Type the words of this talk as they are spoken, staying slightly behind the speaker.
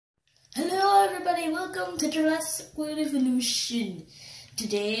everybody, welcome to Jurassic World Evolution.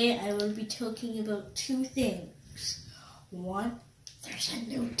 Today I will be talking about two things. One, there's a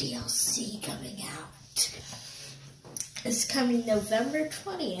new DLC coming out. It's coming November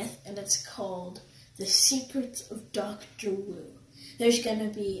 20th and it's called The Secrets of Dr. Wu. There's going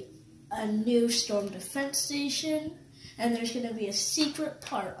to be a new storm defense station and there's going to be a secret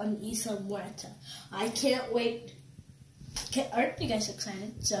part on Isla Muerta. I can't wait. Aren't you guys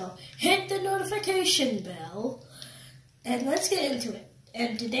excited? So hit the notification bell and let's get into it.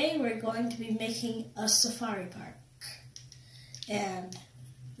 And today we're going to be making a safari park. And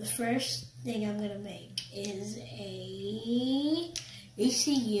the first thing I'm going to make is a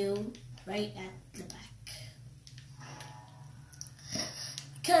ACU right at the back.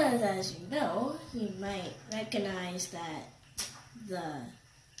 Because as you know, you might recognize that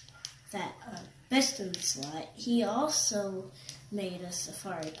Beston slot, he also made a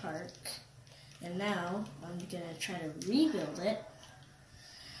safari park, and now I'm gonna try to rebuild it.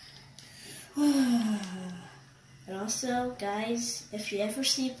 And also, guys, if you ever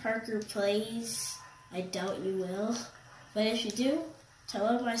see Parker plays, I doubt you will, but if you do, tell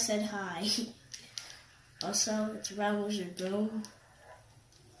him I said hi. Also, it's around Wizard Boom.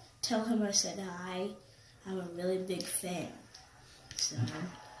 Tell him I said hi. I'm a really big fan. So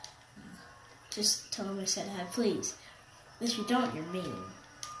just tell him I said hi, please. If you don't, you're mean.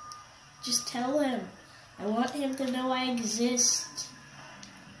 Just tell him. I want him to know I exist.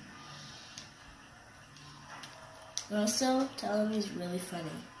 And also, tell him he's really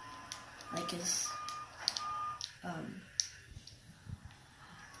funny. Like his, I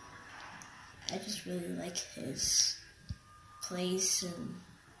just really like his place and,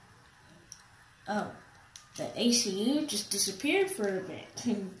 oh, the ACU just disappeared for a bit.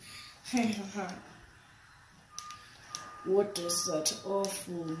 What is that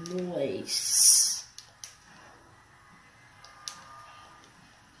awful noise?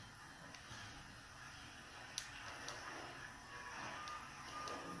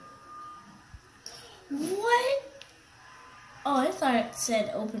 What? Oh, I thought it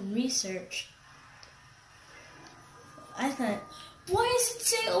said open research. I thought, why does it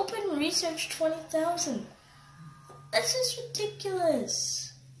say open research 20,000? That's just ridiculous.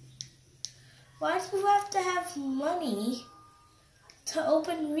 Why do you have to have money to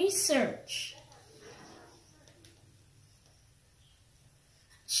open research?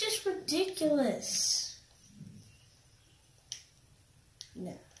 It's just ridiculous.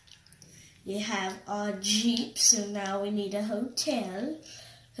 No. You have our Jeep, so now we need a hotel.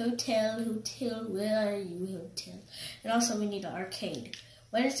 Hotel, where are you, hotel? And also we need an arcade.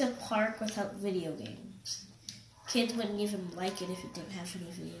 What is a park without video games? Kids wouldn't even like it if it didn't have any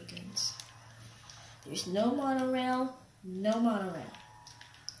video games. There's no monorail, no monorail.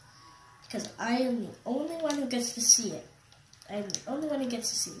 Because I am the only one who gets to see it. I am the only one who gets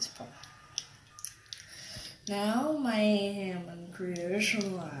to see this park. Now my human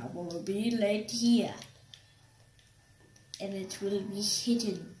creation lab will be right here. And it will be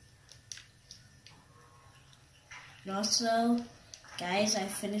hidden. And also, guys, I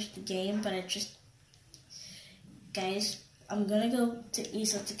finished the game, but guys, I'm gonna go to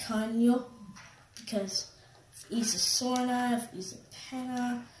Isla Ticano. Because Isla Sorna, Isla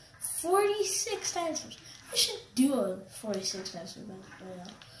Pena, 46 dinosaurs. I should do a 46 dinosaur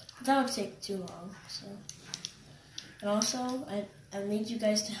battle, but that would take too long. So, and also, I need you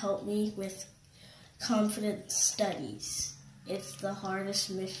guys to help me with confidence studies. It's the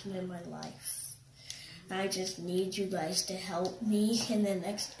hardest mission in my life. I just need you guys to help me in the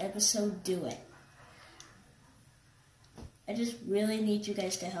next episode do it. I just really need you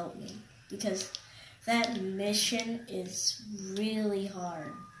guys to help me because that mission is really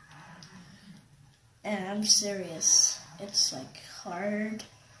hard. And I'm serious. It's like hard.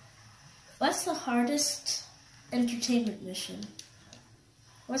 What's the hardest entertainment mission?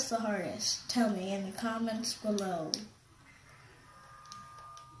 What's the hardest? Tell me in the comments below.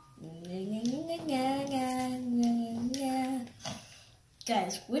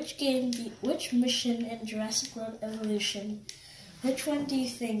 Guys, which mission in Jurassic World Evolution, which one do you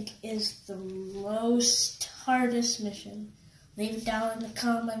think is the most hardest mission? Leave it down in the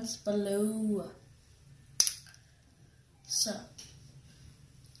comments below. So,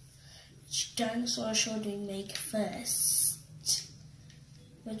 which dinosaur should we make first?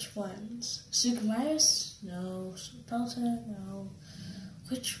 Which ones? Suchomimus? No. Supelta? No.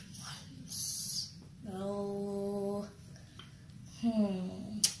 Which ones? No.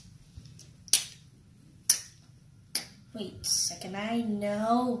 Wait a second, I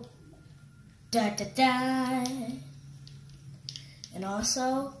know. Da da da. And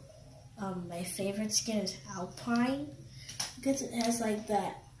also, my favorite skin is Alpine because it has like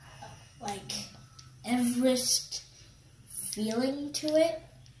that like Everest feeling to it.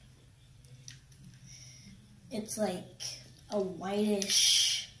 It's like a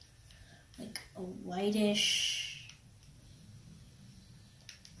whitish, like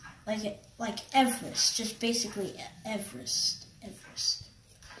Everest, just basically Everest.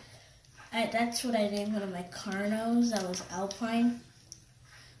 That's what I named one of my Carnos. That was Alpine.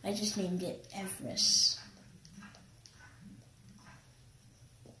 I just named it Everest.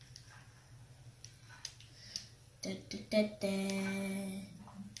 Da, da, da, da.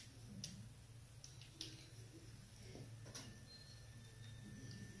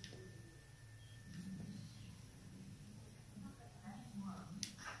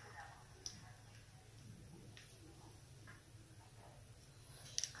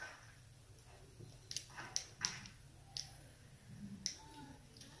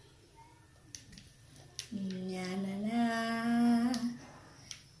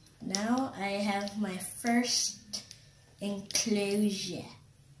 Now I have my first enclosure.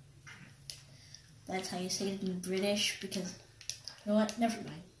 That's how you say it in British because, you know what, never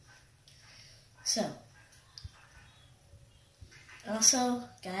mind. So, also,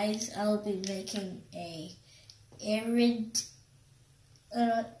 guys, I'll be making a arid,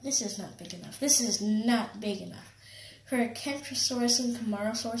 this is not big enough. This is not big enough. For a Kentrosaurus and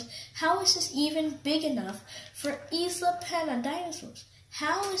Camarasaurus, how is this even big enough for Isla Pana dinosaurs?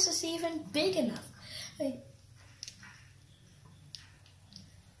 How is this even big enough? And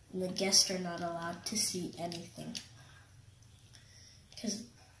the guests are not allowed to see anything because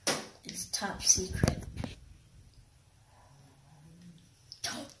it's top secret.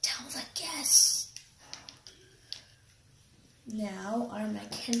 Don't tell the guests. Now our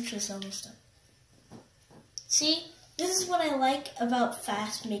Kentra is almost done. See? This is what I like about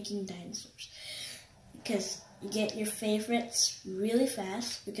fast making dinosaurs. Because you get your favorites really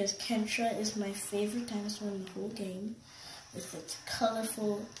fast. Because Kentra is my favorite dinosaur in the whole game. With its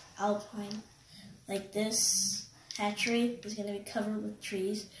colorful Alpine. Like this hatchery is going to be covered with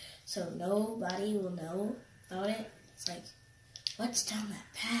trees. So nobody will know about it. It's like, what's down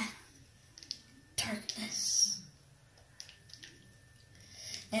that path? Darkness.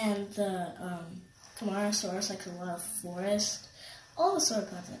 And the Camarasaurus like a lot of forest. All the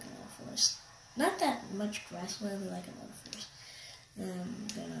sauropods like a lot of forest. Not that much grassland, but like a lot of forest. I'm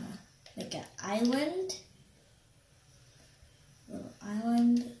gonna make an island. Little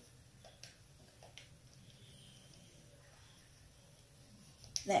island.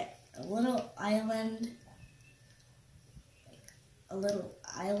 There. A little island. A little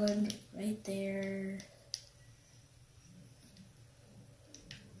island right there.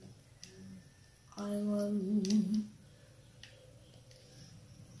 Island.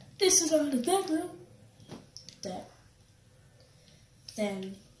 This is not a bedroom. That.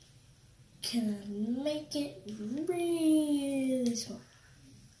 Then can I make it really small?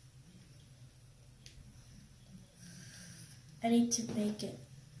 I need to make it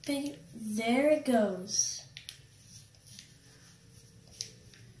big. There it goes.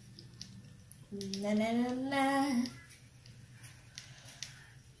 Na na na na.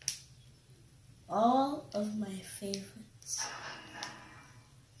 All of my favorites.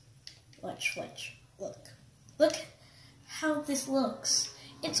 Watch. Look how this looks.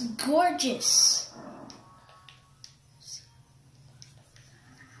 It's gorgeous.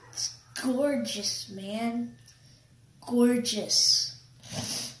 It's gorgeous, man. Gorgeous.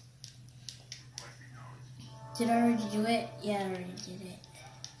 Did I already do it? Yeah, I already did it.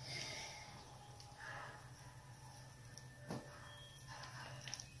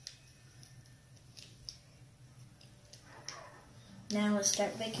 Now let's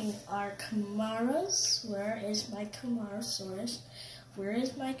start making our Camaras. Where is my Camarasaurus? Where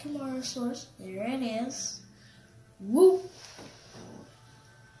is my Camarasaurus? There it is. Woo!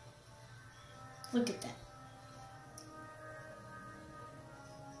 Look at that.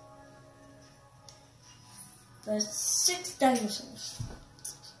 There's 6 dinosaurs.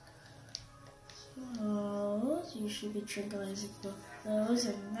 So you should be tranquilizing both those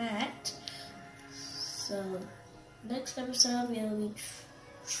and that. So next episode we'll be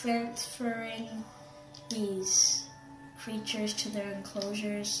transferring these creatures to their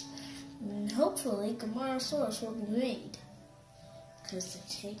enclosures, and hopefully Camarasaurus will be made, because they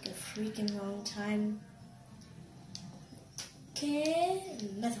take a freaking long time. Okay,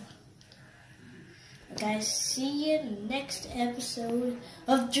 another one. Guys, see you in the next episode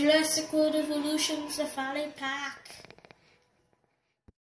of Jurassic World Evolution Safari Park.